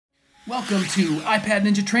Welcome to iPad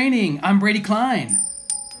Ninja Training. I'm Brady Klein.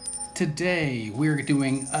 Today we're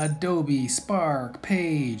doing Adobe Spark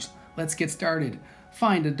Page. Let's get started.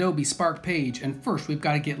 Find Adobe Spark Page, and first we've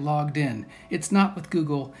got to get logged in. It's not with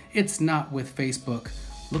Google, it's not with Facebook.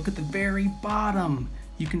 Look at the very bottom.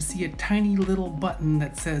 You can see a tiny little button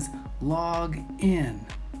that says Log In.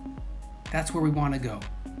 That's where we want to go.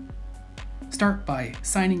 Start by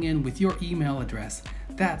signing in with your email address.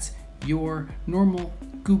 That's your normal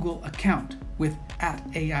Google account with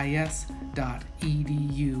 @ais.edu.sg.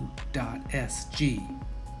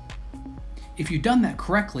 If you've done that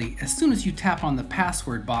correctly, as soon as you tap on the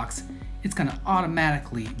password box, it's going to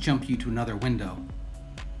automatically jump you to another window.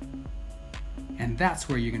 And that's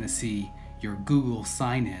where you're going to see your Google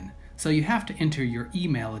sign-in. So you have to enter your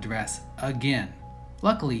email address again.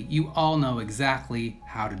 Luckily, you all know exactly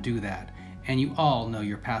how to do that, and you all know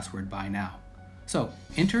your password by now. So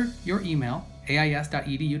enter your email,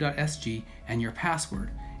 ais.edu.sg, and your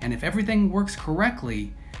password. And if everything works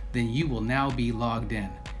correctly, then you will now be logged in.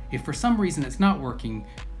 If for some reason it's not working,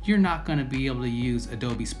 you're not going to be able to use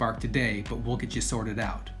Adobe Spark today, but we'll get you sorted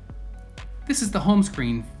out. This is the home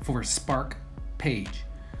screen for Spark Page.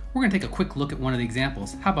 We're going to take a quick look at one of the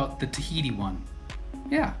examples. How about the Tahiti one?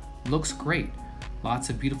 Yeah, looks great. Lots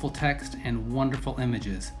of beautiful text and wonderful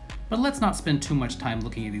images. But let's not spend too much time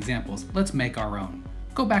looking at examples. Let's make our own.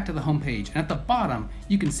 Go back to the home page, and at the bottom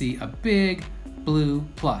you can see a big blue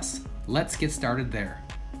plus. Let's get started there.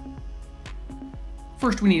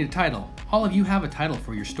 First, we need a title. All of you have a title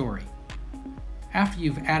for your story. After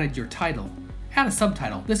you've added your title, add a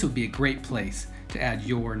subtitle. This would be a great place to add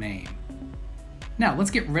your name. Now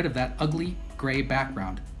let's get rid of that ugly gray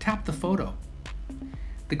background. Tap the photo.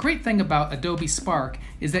 The great thing about Adobe Spark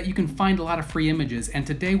is that you can find a lot of free images, and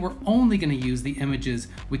today we're only going to use the images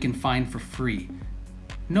we can find for free.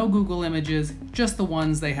 No Google images, just the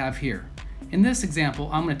ones they have here. In this example,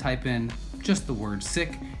 I'm going to type in just the word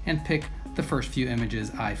sick and pick the first few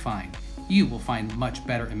images I find. You will find much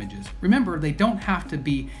better images. Remember, they don't have to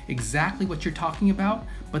be exactly what you're talking about,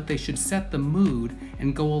 but they should set the mood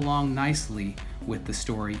and go along nicely with the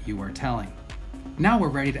story you are telling. Now we're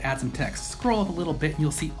ready to add some text. Scroll up a little bit and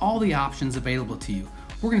you'll see all the options available to you.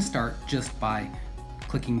 We're going to start just by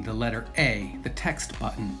clicking the letter A, the text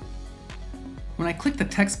button. When I click the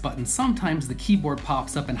text button, sometimes the keyboard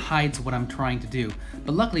pops up and hides what I'm trying to do.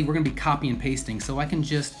 But luckily we're going to be copy and pasting, so I can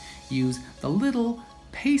just use the little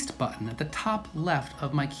paste button at the top left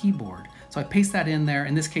of my keyboard. So I paste that in there.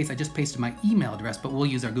 In this case, I just pasted my email address, but we'll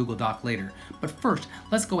use our Google Doc later. But first,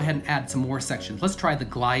 let's go ahead and add some more sections. Let's try the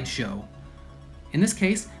glide show. In this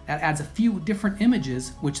case, that adds a few different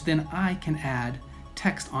images, which then I can add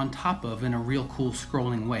text on top of in a real cool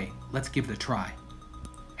scrolling way. Let's give it a try.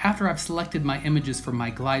 After I've selected my images for my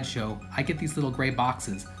glide show, I get these little gray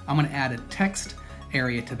boxes. I'm going to add a text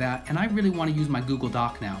area to that, and I really want to use my Google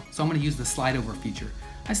Doc now, so I'm going to use the slide over feature.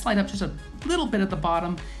 I slide up just a little bit at the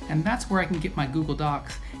bottom, and that's where I can get my Google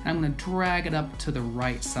Docs, and I'm going to drag it up to the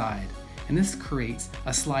right side. And this creates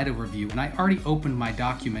a slide overview, and I already opened my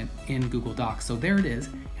document in Google Docs, so there it is,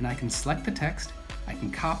 and I can select the text, I can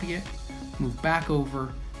copy it, move back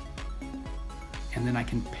over, and then I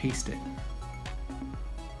can paste it.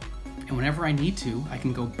 And whenever I need to, I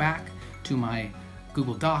can go back to my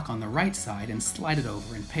Google Doc on the right side and slide it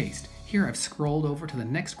over and paste. Here I've scrolled over to the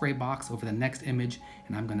next gray box over the next image,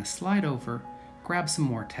 and I'm going to slide over, grab some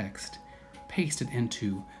more text, paste it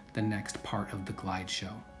into the next part of the glide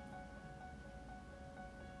show.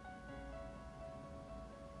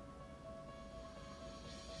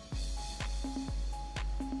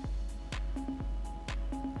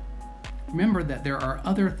 Remember that there are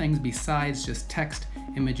other things besides just text,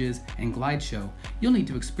 images, and glide show. You'll need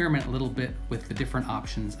to experiment a little bit with the different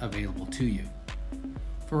options available to you.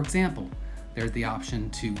 For example, there's the option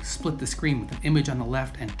to split the screen with an image on the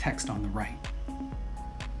left and text on the right.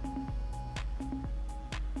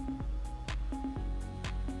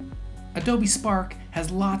 Adobe Spark has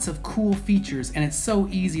lots of cool features, and it's so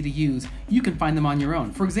easy to use. You can find them on your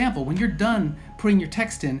own. For example, when you're done putting your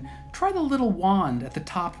text in, try the little wand at the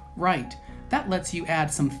top right. That lets you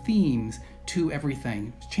add some themes to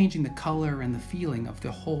everything, changing the color and the feeling of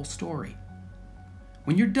the whole story.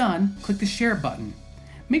 When you're done, click the share button.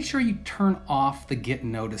 Make sure you turn off the get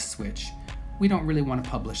notice switch. We don't really want to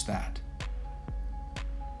publish that.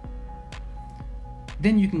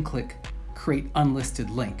 Then you can click create unlisted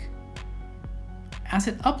link. As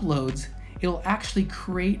it uploads, it'll actually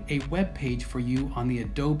create a web page for you on the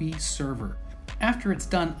Adobe server. After it's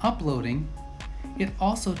done uploading, it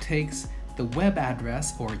also takes the web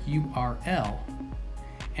address or URL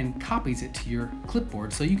and copies it to your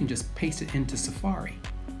clipboard so you can just paste it into Safari.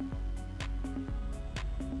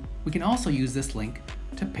 We can also use this link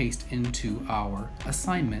to paste into our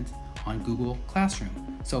assignment on Google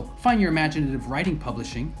Classroom. So find your imaginative writing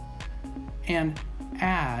publishing and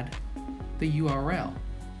add the URL.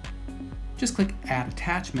 Just click Add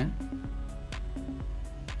Attachment,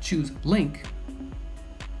 choose Link,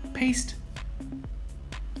 paste,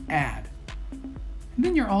 add. And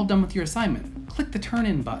then you're all done with your assignment. Click the Turn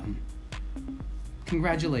In button.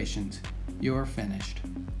 Congratulations, you're finished.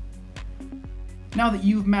 Now that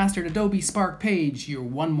you've mastered Adobe Spark Page, you're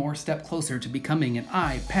one more step closer to becoming an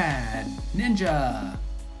iPad ninja.